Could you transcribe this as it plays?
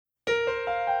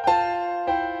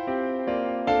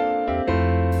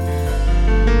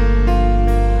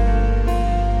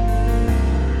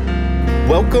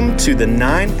Welcome to the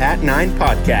 9 at 9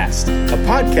 podcast, a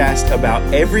podcast about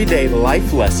everyday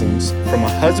life lessons from a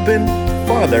husband,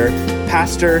 father,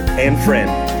 pastor, and friend.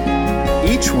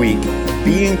 Each week,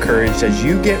 be encouraged as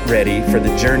you get ready for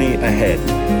the journey ahead.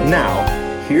 Now,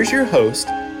 here's your host,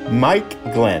 Mike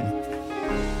Glenn.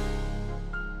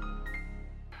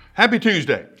 Happy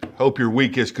Tuesday. Hope your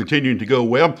week is continuing to go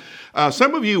well.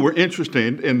 Some of you were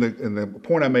interested in the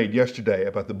point I made yesterday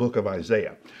about the book of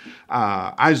Isaiah.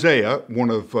 Isaiah, one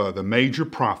of the major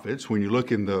prophets, when you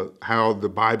look in how the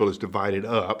Bible is divided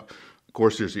up, of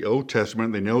course, there's the Old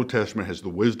Testament. The Old Testament has the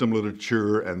wisdom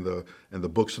literature and the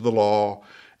books of the law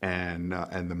and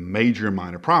the major and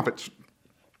minor prophets.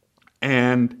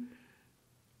 And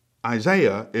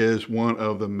Isaiah is one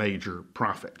of the major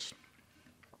prophets.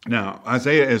 Now,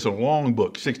 Isaiah is a long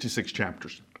book, 66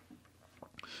 chapters.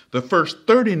 The first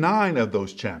 39 of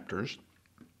those chapters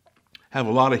have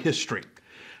a lot of history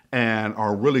and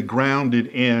are really grounded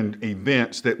in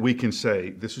events that we can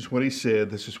say, this is what he said,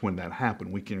 this is when that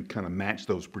happened. We can kind of match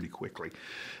those pretty quickly.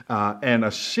 And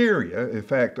Assyria, in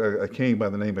fact, a king by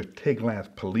the name of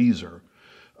Tiglath-Pileser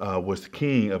was the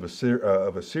king of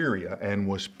Assyria and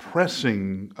was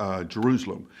pressing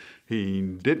Jerusalem. He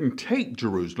didn't take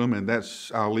Jerusalem, and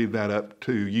I'll leave that up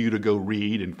to you to go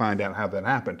read and find out how that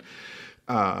happened.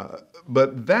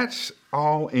 But that's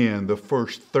all in the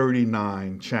first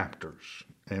 39 chapters.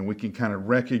 And we can kind of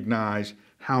recognize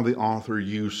how the author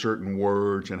used certain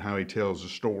words and how he tells the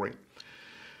story.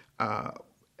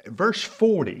 Verse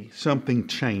 40, something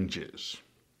changes.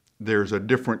 There's a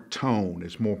different tone.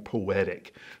 It's more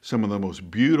poetic. Some of the most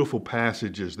beautiful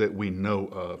passages that we know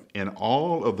of in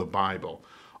all of the Bible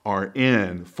are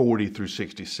in 40 through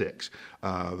 66.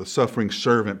 The suffering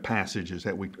servant passages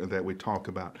that we talk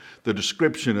about, the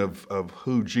description of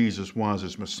who Jesus was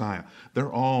as Messiah,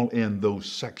 they're all in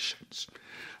those sections.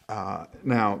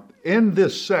 Now, in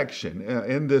this section,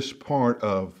 in this part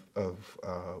of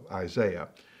Isaiah,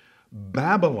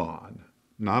 Babylon,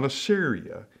 not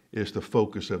Assyria, is the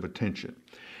focus of attention.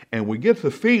 And we get the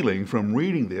feeling from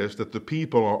reading this that the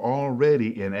people are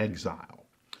already in exile.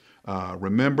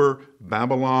 Remember,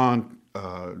 Babylon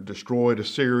destroyed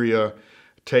Assyria,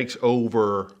 takes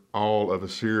over all of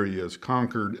Assyria's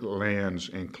conquered lands,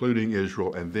 including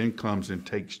Israel, and then comes and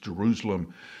takes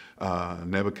Jerusalem.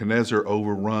 Nebuchadnezzar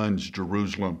overruns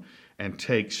Jerusalem and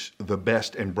takes the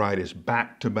best and brightest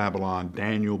back to Babylon,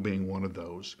 Daniel being one of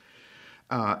those.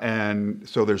 And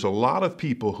so there's a lot of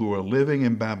people who are living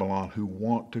in Babylon who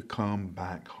want to come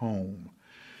back home.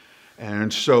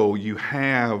 And so you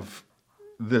have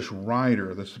this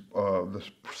writer, this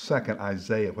second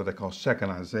Isaiah, what they call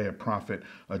second Isaiah prophet,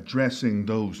 addressing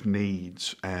those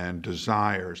needs and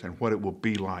desires and what it will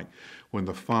be like when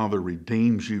the Father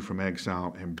redeems you from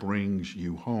exile and brings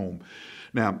you home.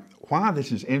 Now, why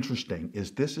this is interesting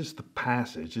is this is the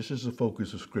passage, this is the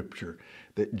focus of Scripture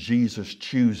that Jesus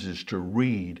chooses to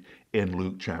read in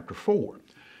Luke chapter 4.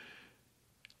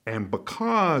 And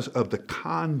because of the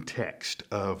context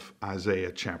of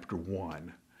Isaiah chapter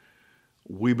 1,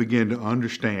 we begin to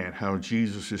understand how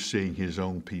Jesus is seeing his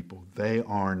own people. They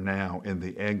are now in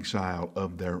the exile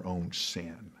of their own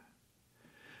sin.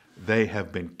 They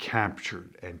have been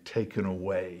captured and taken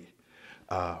away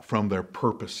from their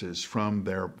purposes, from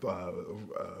their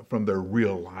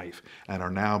real life, and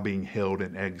are now being held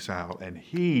in exile. And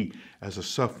he, as a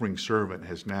suffering servant,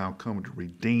 has now come to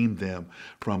redeem them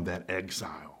from that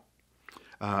exile.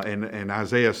 In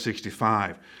Isaiah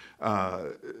 65,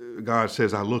 God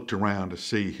says, I looked around to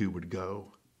see who would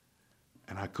go,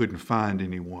 and I couldn't find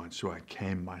anyone, so I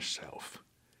came myself.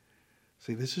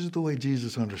 See, this is the way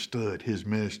Jesus understood his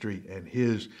ministry and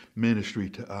his ministry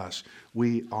to us.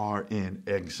 We are in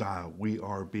exile. We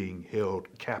are being held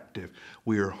captive.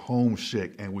 We are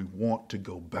homesick, and we want to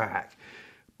go back,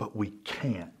 but we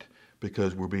can't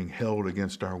because we're being held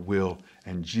against our will,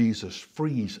 and Jesus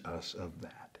frees us of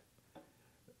that.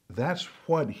 That's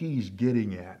what he's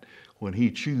getting at when he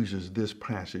chooses this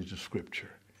passage of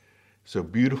Scripture. It's a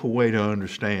beautiful way to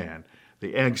understand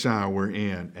the exile we're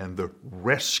in and the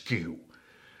rescue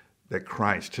that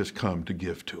Christ has come to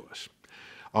give to us.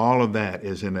 All of that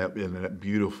is in that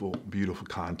beautiful, beautiful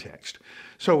context.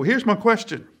 So here's my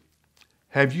question.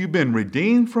 Have you been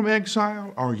redeemed from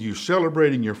exile? Are you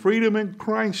celebrating your freedom in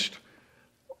Christ?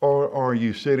 Or are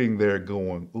you sitting there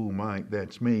going, oh, Mike,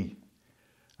 that's me.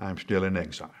 I'm still in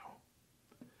exile.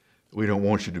 We don't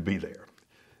want you to be there.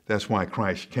 That's why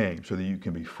Christ came, so that you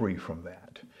can be free from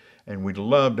that. And we'd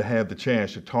love to have the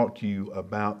chance to talk to you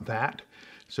about that.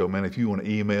 So, man, if you want to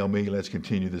email me, let's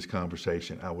continue this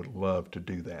conversation. I would love to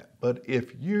do that. But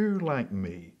if you're like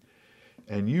me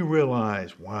and you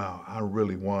realize, wow, I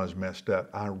really was messed up.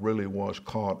 I really was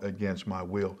caught against my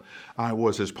will. I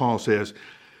was, as Paul says,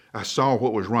 I saw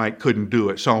what was right, couldn't do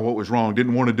it. Saw what was wrong,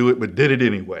 didn't want to do it, but did it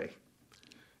anyway.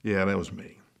 Yeah, that was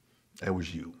me. That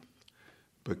was you.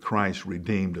 But Christ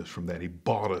redeemed us from that. He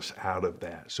bought us out of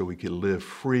that so we could live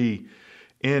free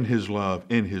in his love,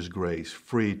 in his grace,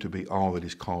 free to be all that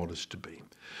he's called us to be.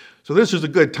 So this is a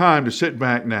good time to sit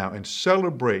back now and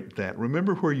celebrate that.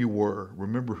 Remember where you were.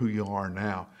 Remember who you are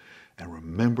now. And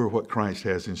remember what Christ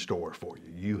has in store for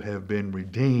you. You have been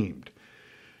redeemed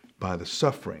by the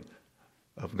suffering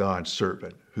of God's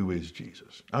servant, who is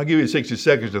Jesus. I'll give you 60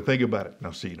 seconds to think about it, and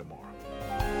I'll see you tomorrow.